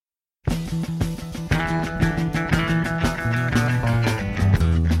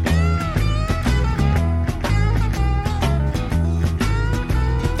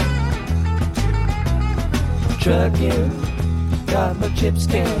trucking. Got my chips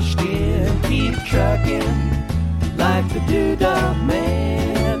cashed in. Keep trucking like the Doodah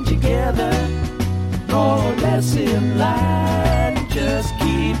Man. Together, more or less in line. Just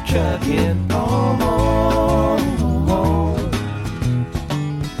keep trucking on.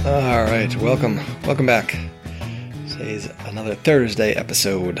 All right, welcome back. Today's another Thursday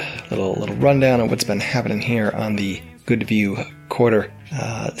episode. Little rundown of what's been happening here on the Good View Quarter.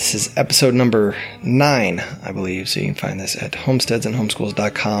 This is episode number 9, I believe. So you can find this at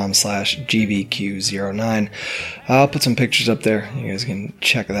homesteadsandhomeschools.com/GVQ09. I'll put some pictures up there. You guys can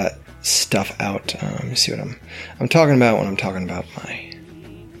check that stuff out. You see what I'm talking about when I'm talking about my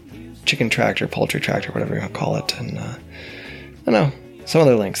chicken tractor, poultry tractor, whatever you want to call it. And I don't know, some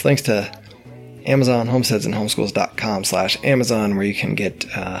other links to Amazon, homesteadsandhomeschools.com/Amazon, where you can get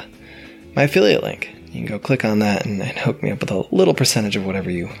my affiliate link. You can go click on that and hook me up with a little percentage of whatever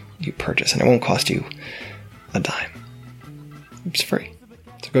you purchase, and it won't cost you a dime. It's free.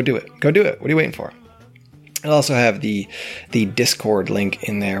 So go do it. What are you waiting for? I'll also have the Discord link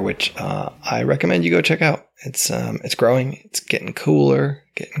in there, which I recommend you go check out. It's growing. It's getting cooler.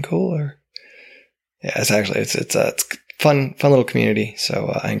 Yeah, it's a fun little community.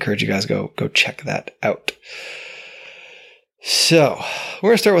 So I encourage you guys go check that out. So we're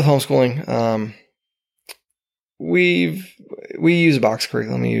gonna start with homeschooling. We use a box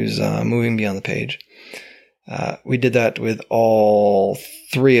curriculum. We use Moving Beyond the Page. We did that with all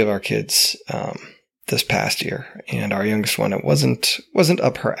 3 of our kids this past year, and our youngest one, it wasn't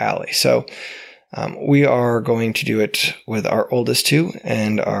up her alley. So we are going to do it with our oldest 2,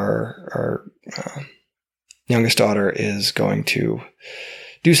 and our youngest daughter is going to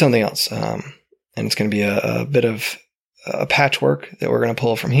do something else, and it's going to be a bit of a patchwork that we're going to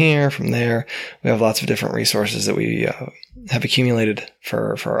pull from here, from there. We have lots of different resources that we have accumulated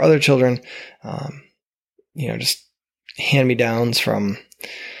for our other children. Just hand-me-downs from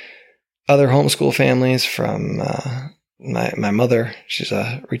other homeschool families, from my mother. She's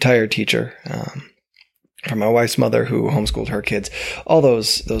a retired teacher. From my wife's mother, who homeschooled her kids. All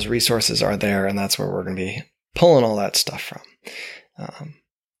those resources are there, and that's where we're going to be pulling all that stuff from.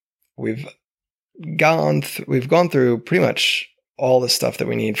 We've gone through pretty much all the stuff that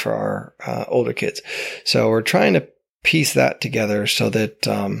we need for our older kids. So we're trying to piece that together so that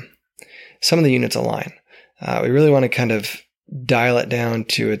some of the units align. We really want to kind of dial it down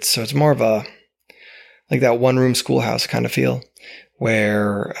to it, so it's more of a like that one-room schoolhouse kind of feel,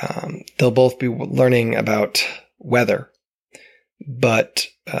 where they'll both be learning about weather, but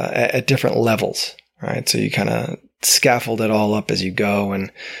at different levels, right? So you kind of scaffold it all up as you go,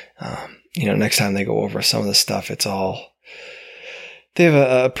 and next time they go over some of the stuff, they have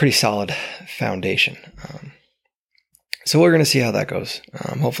a pretty solid foundation. So we're going to see how that goes.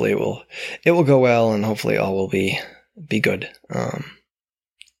 Hopefully it will go well, and hopefully all will be good.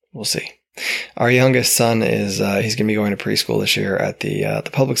 We'll see. Our youngest son is he's going to be going to preschool this year at the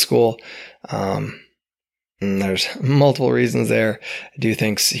public school. And there's multiple reasons there. I do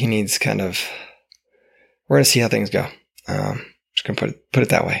think he needs we're going to see how things go. Just going to put it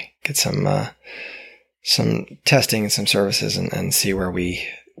that way. Get some testing and some services, and see where we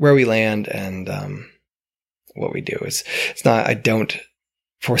land, and what we do. It's not, I don't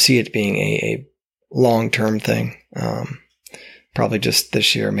foresee it being a long-term thing. Probably just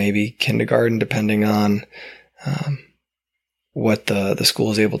this year, maybe kindergarten, depending on what the school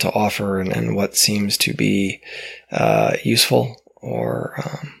is able to offer, and what seems to be useful or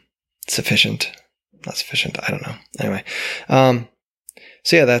sufficient. Not sufficient, I don't know. Anyway,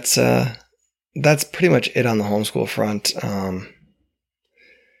 so yeah, that's pretty much it on the homeschool front.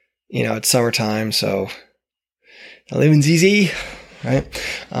 It's summertime, so living's easy, right?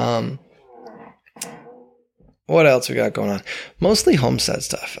 What else we got going on? Mostly homestead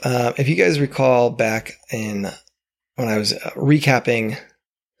stuff. If you guys recall back when I was recapping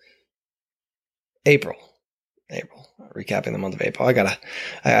recapping the month of April,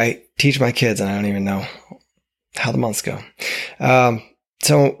 I teach my kids, and I don't even know how the months go.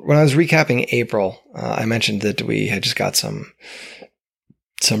 So when I was recapping April, I mentioned that we had just got some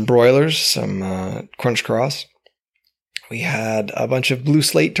broilers, some Crunch Cross. We had a bunch of blue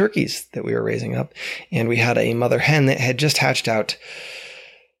slate turkeys that we were raising up, and we had a mother hen that had just hatched out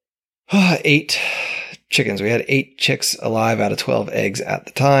 8 chickens. We had 8 chicks alive out of 12 eggs at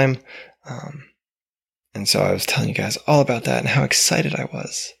the time. And so I was telling you guys all about that and how excited I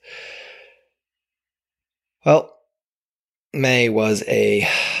was. Well, May was a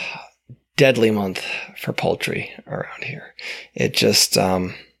deadly month for poultry around here. It just,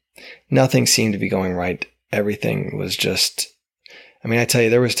 nothing seemed to be going right. Everything was just I mean, I tell you,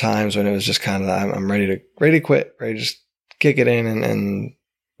 there was times when it was just kind of, I'm ready to quit, ready to just kick it in and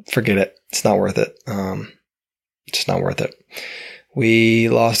forget it. It's not worth it. Just not worth it. We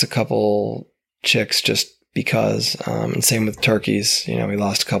lost a couple chicks just because, and same with turkeys. We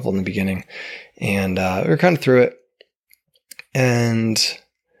lost a couple in the beginning, and we were kind of through it. And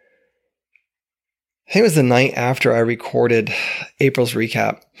I think it was the night after I recorded April's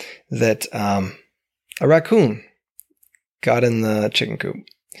recap that a raccoon got in the chicken coop,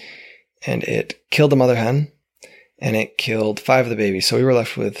 and it killed the mother hen, and it killed 5 of the babies. So we were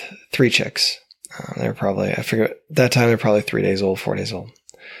left with 3 chicks. They were probably, I figure at that time, they're probably 3 days old, 4 days old.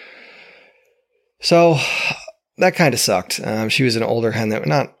 So that kind of sucked. She was an older hen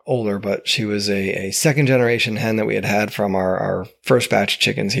not older, but she was a second generation hen that we had from our first batch of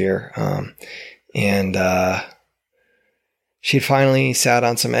chickens here. And she'd finally sat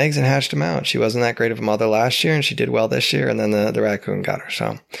on some eggs and hatched them out. She wasn't that great of a mother last year, and she did well this year. And then the raccoon got her.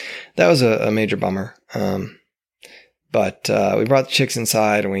 So that was a major bummer. But we brought the chicks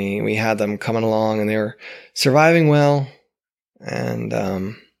inside, and we had them coming along, and they were surviving well. And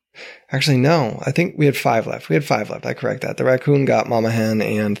actually, no, I think we had 5 left. I correct that. The raccoon got mama hen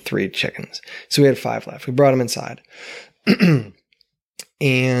and 3 chickens. So we had 5 left. We brought them inside.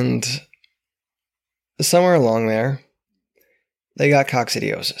 And somewhere along there, they got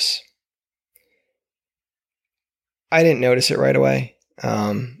coccidiosis. I didn't notice it right away.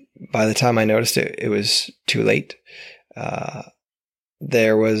 By the time I noticed it, it was too late.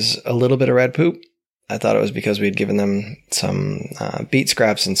 There was a little bit of red poop. I thought it was because we had given them some beet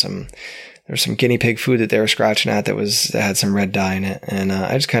scraps and there was some guinea pig food that they were scratching at that had some red dye in it. And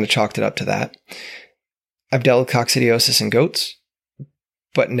I just kind of chalked it up to that. I've dealt with coccidiosis in goats,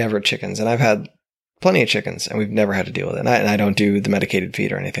 but never chickens. And I've had plenty of chickens, and we've never had to deal with it. And I don't do the medicated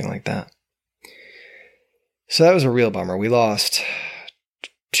feed or anything like that. So that was a real bummer. We lost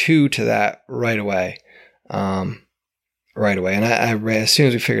 2 to that right away. And I ran, as soon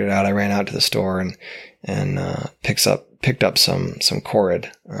as we figured it out, I ran out to the store and picked up some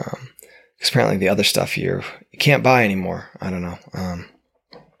Corid. Because apparently the other stuff you can't buy anymore. I don't know.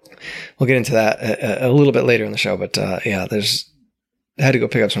 We'll get into that a little bit later in the show, but I had to go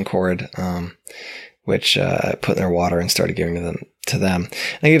pick up some Corid, which I put in their water and started giving to them.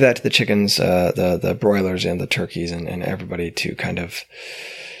 And I gave that to the chickens, the broilers and the turkeys and everybody to kind of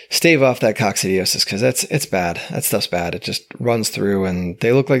stave off that coccidiosis, because it's bad. That stuff's bad. It just runs through, and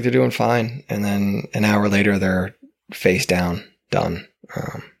they look like they're doing fine, and then an hour later they're face down, done.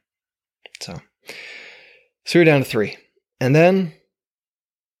 So we're down to 3, and then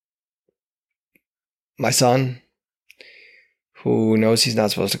my son, who knows he's not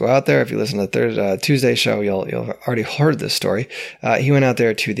supposed to go out there. If you listen to Tuesday's show, you'll already heard this story. He went out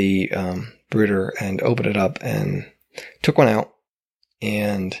there to the brooder and opened it up and took one out.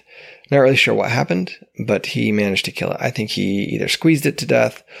 And not really sure what happened, but he managed to kill it. I think he either squeezed it to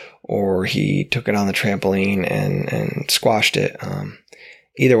death or he took it on the trampoline and squashed it.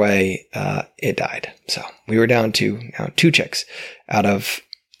 Either way, it died. So we were down to now 2 chicks out of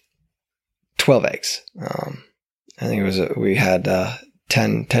 12 eggs. I think we had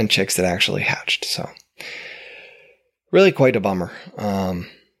 10 chicks that actually hatched. So really quite a bummer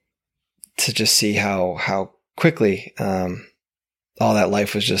to just see how quickly all that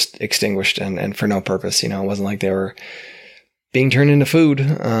life was just extinguished and for no purpose. It wasn't like they were being turned into food.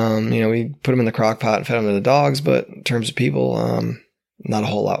 We put them in the crock pot and fed them to the dogs, but in terms of people, not a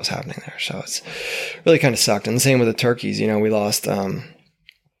whole lot was happening there. So it's really kind of sucked. And the same with the turkeys. We lost a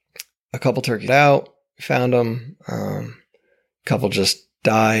couple turkeys out, found them. A couple just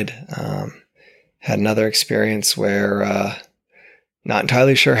died. Had another experience where not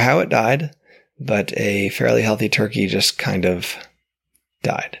entirely sure how it died, but a fairly healthy turkey just kind of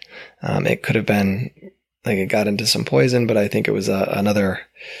died. It could have been like it got into some poison, but I think it was another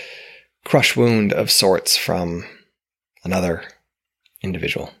crush wound of sorts from another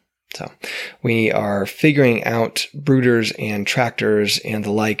individual. So we are figuring out brooders and tractors and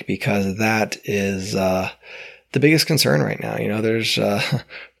the like, because that is the biggest concern right now. There's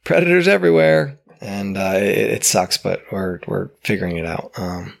predators everywhere, and it sucks, but we're figuring it out.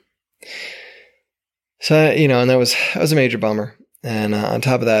 So and that was a major bummer. And on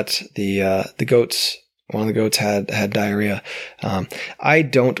top of that, the goats, one of the goats had diarrhea. I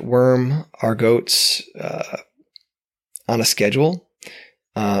don't worm our goats on a schedule.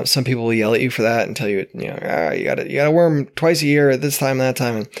 Some people will yell at you for that and tell you, you gotta worm twice a year at this time, that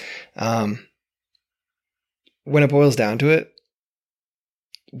time. And when it boils down to it,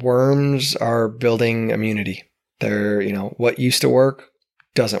 worms are building immunity. They're, what used to work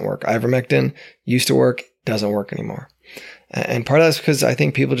doesn't work. Ivermectin used to work, doesn't work anymore. And part of that's because I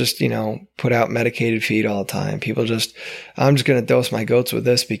think people just, put out medicated feed all the time. I'm just going to dose my goats with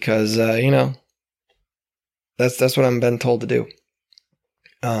this because, that's what I'm been told to do.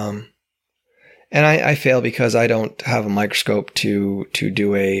 And I fail because I don't have a microscope to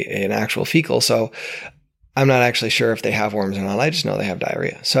do an actual fecal. So I'm not actually sure if they have worms or not. I just know they have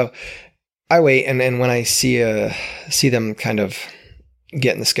diarrhea. So I wait. And when I see them kind of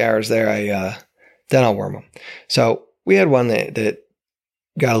getting the scours there, then I'll worm them. So we had one that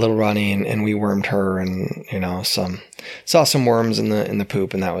got a little runny and we wormed her and, saw some worms in the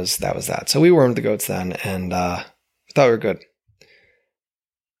poop, and that was that. So we wormed the goats then and, thought we were good.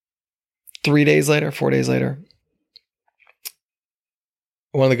 4 days later,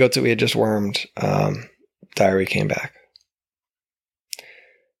 one of the goats that we had just wormed, diarrhea came back.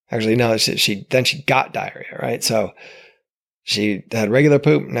 Actually, no, she got diarrhea, right? So she had regular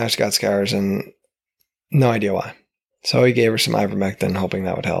poop, now she got scours, and no idea why. So we gave her some ivermectin, hoping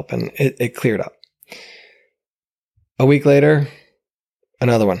that would help, and it cleared up. A week later,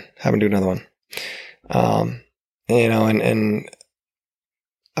 another one. Happened to another one. And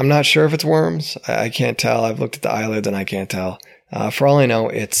I'm not sure if it's worms. I can't tell. I've looked at the eyelids and I can't tell. For all I know,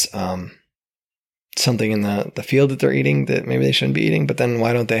 it's something in the field that they're eating that maybe they shouldn't be eating, but then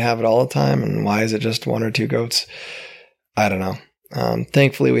why don't they have it all the time? And why is it just 1 or 2 goats? I don't know.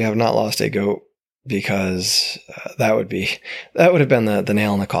 Thankfully, we have not lost a goat because that would have been the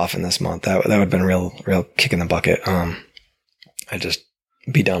nail in the coffin this month. That would have been real kick in the bucket. I'd just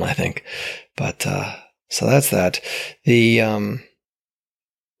be done, I think. But so that's that. The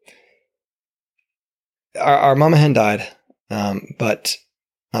our mama hen died, but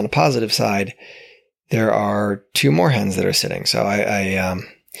on a positive side, there are 2 more hens that are sitting. So I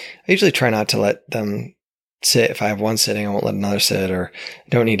usually try not to let them sit. If I have one sitting, I won't let another sit, or I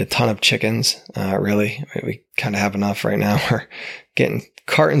don't need a ton of chickens. Really, we kind of have enough right now. We're getting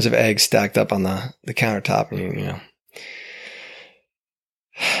cartons of eggs stacked up on the countertop, and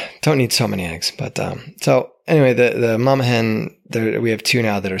don't need so many eggs. But so anyway, the mama hen, we have 2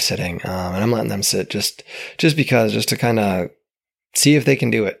 now that are sitting, and I'm letting them sit just to kind of see if they can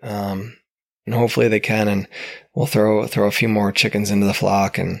do it. And hopefully they can, and we'll throw a few more chickens into the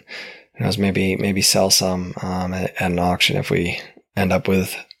flock, and who knows, maybe sell some at an auction if we end up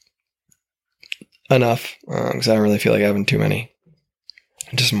with enough. Because I don't really feel like having too many.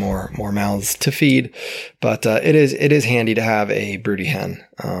 Just more mouths to feed, but it is handy to have a broody hen,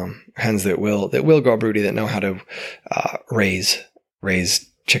 hens that will grow broody, that know how to raise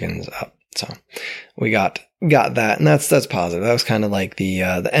chickens up. So we got that, and that's positive. That was kind of like the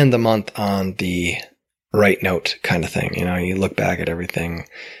end of the month on the right note kind of thing. You look back at everything,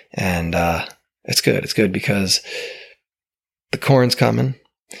 and it's good. It's good because the corn's coming,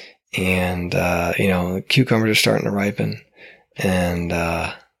 and the cucumbers are starting to ripen. And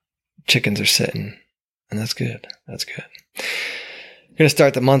chickens are sitting, and that's good. That's good. We're going to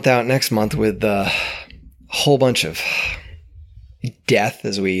start the month out next month with a whole bunch of death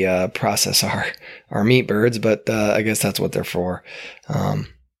as we process our meat birds, but I guess that's what they're for.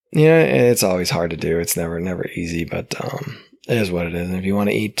 It's always hard to do. It's never easy, but it is what it is. And if you want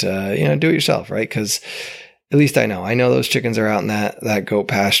to eat, do it yourself, right? Because at least I know those chickens are out in that goat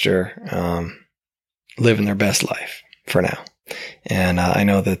pasture, living their best life for now. And I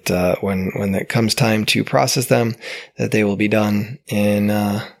know that when it comes time to process them, that they will be done in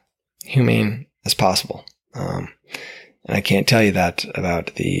humane as possible. And I can't tell you that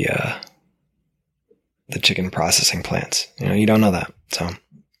about the chicken processing plants. You don't know that. So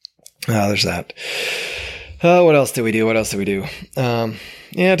there's that. What else did we do? To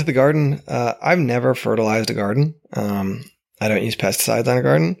the garden. I've never fertilized a garden. I don't use pesticides on a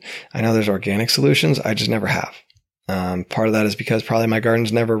garden. I know there's organic solutions. I just never have. Part of that is because probably my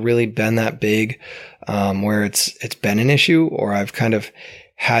garden's never really been that big, where it's been an issue, or I've kind of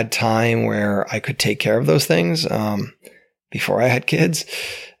had time where I could take care of those things, before I had kids.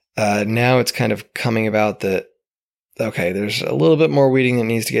 Now it's kind of coming about that, okay, there's a little bit more weeding that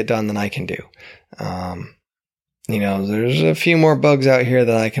needs to get done than I can do. There's a few more bugs out here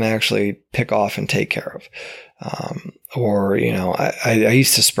that I can actually pick off and take care of. I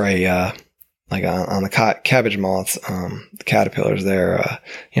used to spray, like on the cabbage moths, the caterpillars there,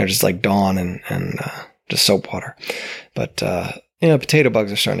 just like Dawn and just soap water. But, potato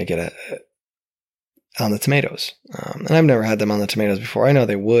bugs are starting to get on the tomatoes. And I've never had them on the tomatoes before. I know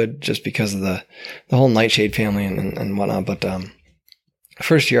they would, just because of the whole nightshade family and whatnot. But,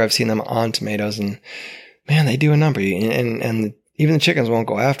 first year I've seen them on tomatoes, and man, they do a number. And even the chickens won't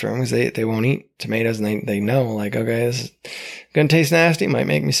go after them because they won't eat tomatoes, and they know, like, okay, this is going to taste nasty, might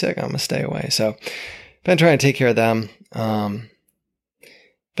make me sick, I'm going to stay away. So been trying to take care of them. But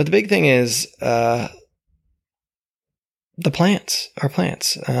the big thing is our plants,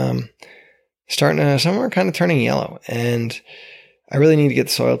 some are kind of turning yellow, and I really need to get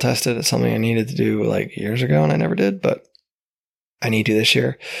the soil tested. It's something I needed to do like years ago and I never did, but I need to this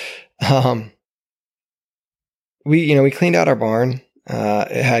year. We cleaned out our barn.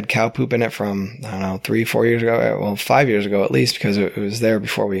 It had cow poop in it from, 3-4 years ago. Well, 5 years ago at least, because it was there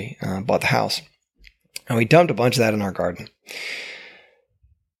before we bought the house. And we dumped a bunch of that in our garden.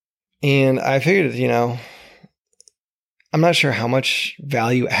 And I figured, I'm not sure how much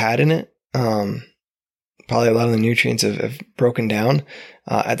value it had in it. Probably a lot of the nutrients have broken down.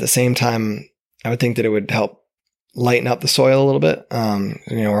 At the same time, I would think that it would help lighten up the soil a little bit.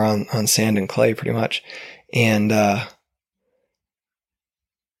 We're on sand and clay pretty much. And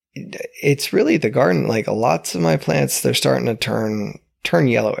it's really the garden, like lots of my plants, they're starting to turn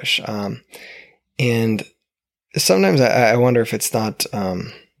yellowish. And sometimes I wonder if it's not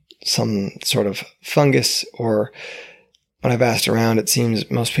some sort of fungus, or when I've asked around, it seems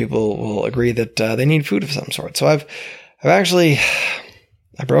most people will agree that they need food of some sort. So I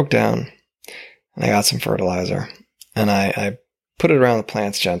broke down and I got some fertilizer and I put it around the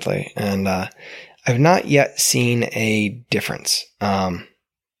plants gently, and I've not yet seen a difference. So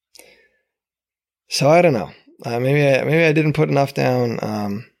I don't know. Maybe I didn't put enough down.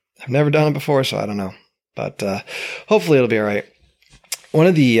 I've never done it before, so I don't know. But hopefully it'll be all right. One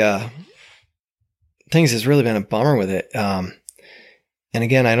of the things that's really been a bummer with it, and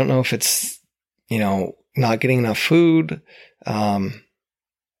again, I don't know if it's not getting enough food.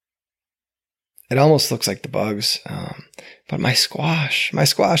 It almost looks like the bugs. But my squash,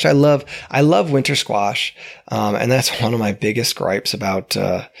 I love winter squash, and that's one of my biggest gripes about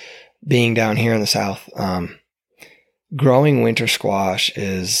being down here in the South. Growing winter squash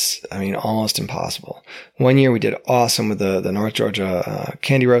is, almost impossible. One year we did awesome with the North Georgia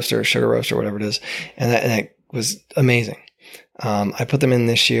candy roaster, sugar roaster, whatever it is, and that was amazing. I put them in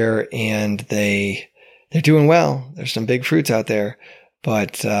this year, and they're doing well. There's some big fruits out there,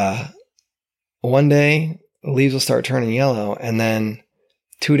 but one day the leaves will start turning yellow, and then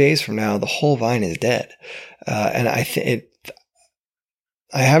 2 days from now the whole vine is dead. And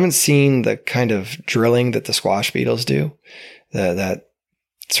I haven't seen the kind of drilling that the squash beetles do, that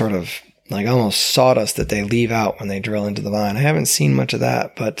sort of like almost sawdust that they leave out when they drill into the vine. I haven't seen much of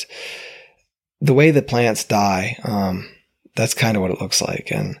that, but the way the plants die, that's kind of what it looks like.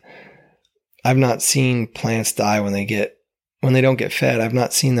 And I've not seen plants die when they don't get fed. I've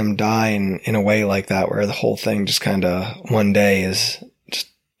not seen them die in a way like that, where the whole thing just kind of one day just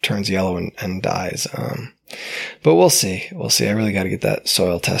turns yellow and dies. But we'll see. I really got to get that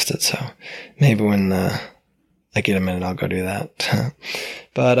soil tested. So maybe when I get a minute, I'll go do that.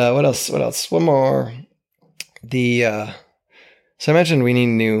 But what else? One more. So I mentioned we need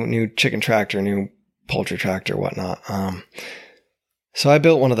new chicken tractor, new poultry tractor, whatnot. So I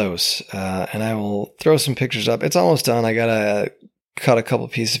built one of those, and I will throw some pictures up. It's almost done. I gotta cut a couple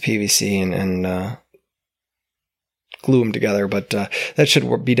pieces of PVC and glue them together, but that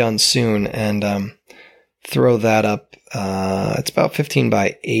should be done soon. And throw that up. It's about 15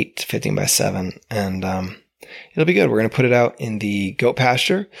 by 8, 15 by 7, and it'll be good. We're going to put it out in the goat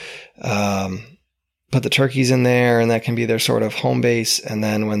pasture, put the turkeys in there, and that can be their sort of home base. And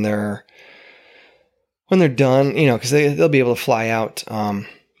then when they're done, because they'll be able to fly out. But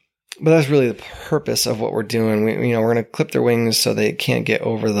that's really the purpose of what we're doing. We're going to clip their wings so they can't get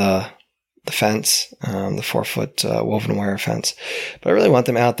over the fence, the 4-foot woven wire fence. But I really want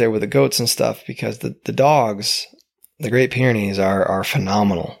them out there with the goats and stuff, because the dogs, the Great Pyrenees, are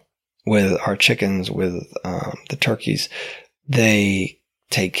phenomenal with our chickens, with the turkeys. They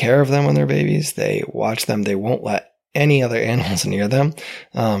take care of them when they're babies. They watch them. They won't let any other animals near them,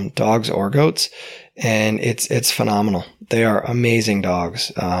 dogs or goats. And it's phenomenal. They are amazing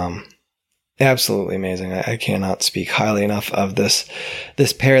dogs. Absolutely amazing. I cannot speak highly enough of this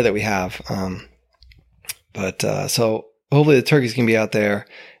pair that we have. So hopefully the turkeys can be out there.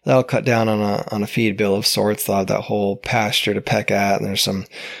 That'll cut down on a feed bill of sorts. They'll have that whole pasture to peck at, and there's some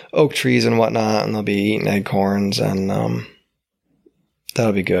oak trees and whatnot, and they'll be eating acorns, and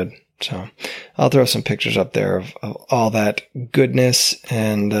that'll be good. So I'll throw some pictures up there of all that goodness.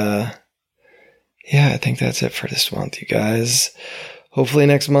 And I think that's it for this month, you guys. Hopefully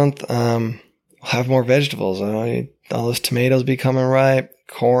next month we'll have more vegetables. All those tomatoes be coming ripe,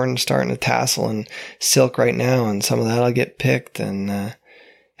 corn starting to tassel and silk right now, and some of that'll get picked, and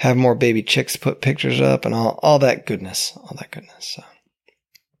have more baby chicks to put pictures up, and all that goodness. So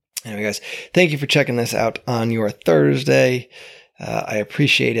anyway, guys, thank you for checking this out on your Thursday. I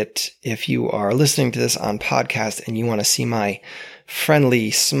appreciate it. If you are listening to this on podcast and you want to see my friendly,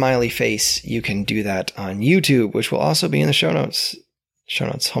 smiley face, you can do that on YouTube, which will also be in the show notes.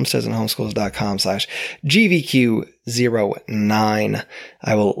 homesteadsandhomeschools.com/GVQ09.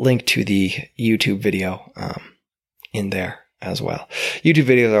 I will link to the YouTube video in there as well. YouTube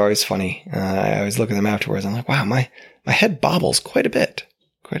videos are always funny. I always look at them afterwards. I'm like, wow, my head bobbles quite a bit.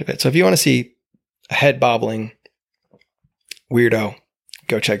 So if you want to see a head bobbling weirdo,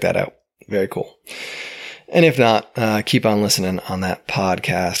 go check that out. Very cool. And if not, keep on listening on that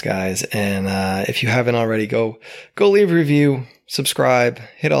podcast, guys. And if you haven't already, go leave a review, subscribe,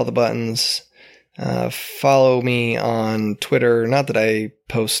 hit all the buttons, follow me on Twitter. Not that I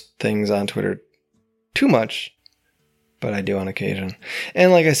post things on Twitter too much, but I do on occasion.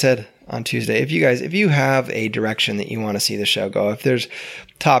 And like I said on Tuesday, if you have a direction that you want to see the show go, if there's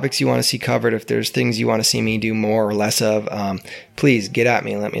topics you want to see covered, if there's things you want to see me do more or less of, please get at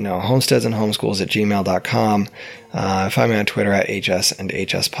me and let me know. homesteadsandhomeschools@gmail.com. Find me on Twitter at HS and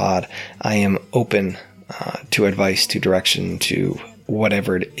HSPod. I am open to advice, to direction, to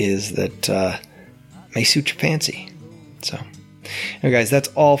whatever it is that may suit your fancy. So, anyway, guys, that's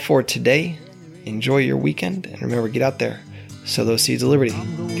all for today. Enjoy your weekend, and remember, get out there, sow those seeds of liberty.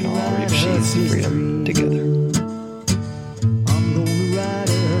 We can all reap seeds of freedom together.